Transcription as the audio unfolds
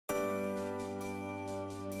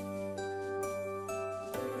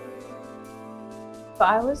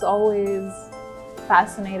I was always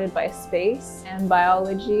fascinated by space and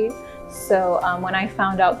biology. So when I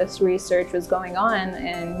found out this research was going on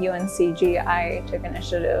in UNCG, I took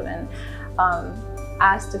initiative and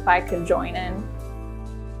asked if I could join in.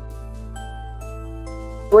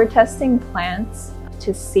 We're testing plants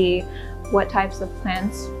to see what types of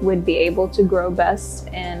plants would be able to grow best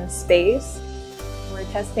in space. We're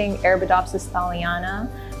testing Arabidopsis thaliana,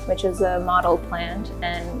 which is a model plant,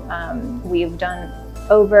 and we've done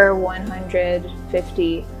over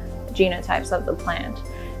 150 genotypes of the plant.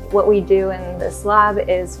 What we do in this lab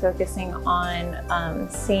is focusing on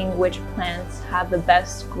seeing which plants have the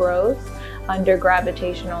best growth under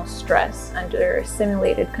gravitational stress, under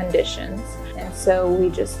simulated conditions. And so we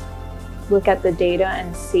just look at the data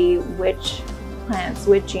and see which plants,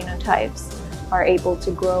 which genotypes are able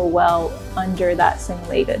to grow well under that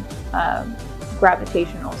simulated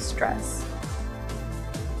gravitational stress.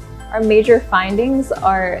 Our major findings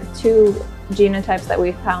are 2 genotypes that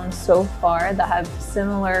we've found so far that have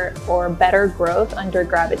similar or better growth under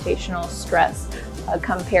gravitational stress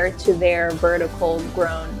compared to their vertical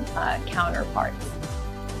grown counterparts.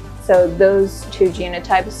 So those 2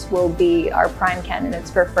 genotypes will be our prime candidates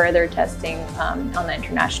for further testing on the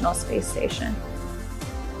International Space Station.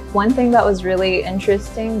 One thing that was really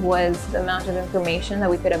interesting was the amount of information that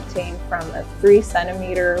we could obtain from a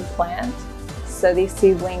 3-centimeter plant. So these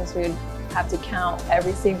seedlings, we would have to count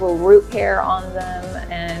every single root hair on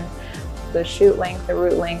them, and the shoot length, the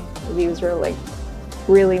root length. These were like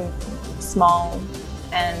really small,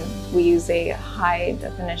 and we use a high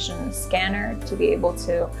definition scanner to be able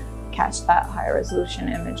to catch that high resolution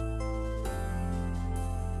image.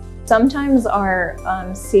 Sometimes our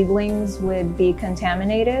seedlings would be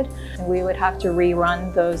contaminated, and we would have to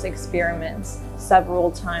rerun those experiments several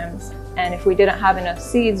times. And if we didn't have enough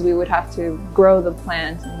seeds, we would have to grow the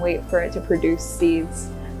plant and wait for it to produce seeds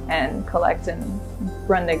and collect and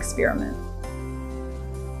run the experiment.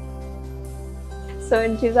 So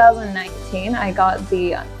in 2019, I got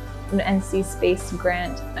the NC Space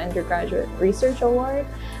Grant Undergraduate Research Award,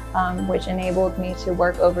 which enabled me to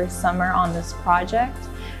work over summer on this project.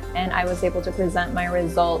 And I was able to present my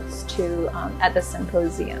results at the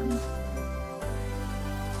symposium.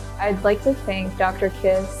 I'd like to thank Dr.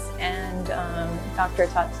 Kiss and Dr.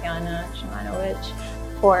 Tatiana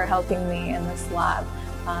Shimanovic for helping me in this lab.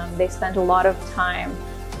 They spent a lot of time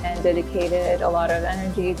and dedicated a lot of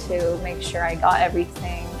energy to make sure I got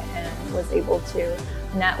everything and was able to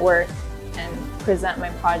network and present my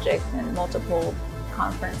project in multiple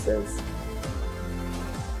conferences.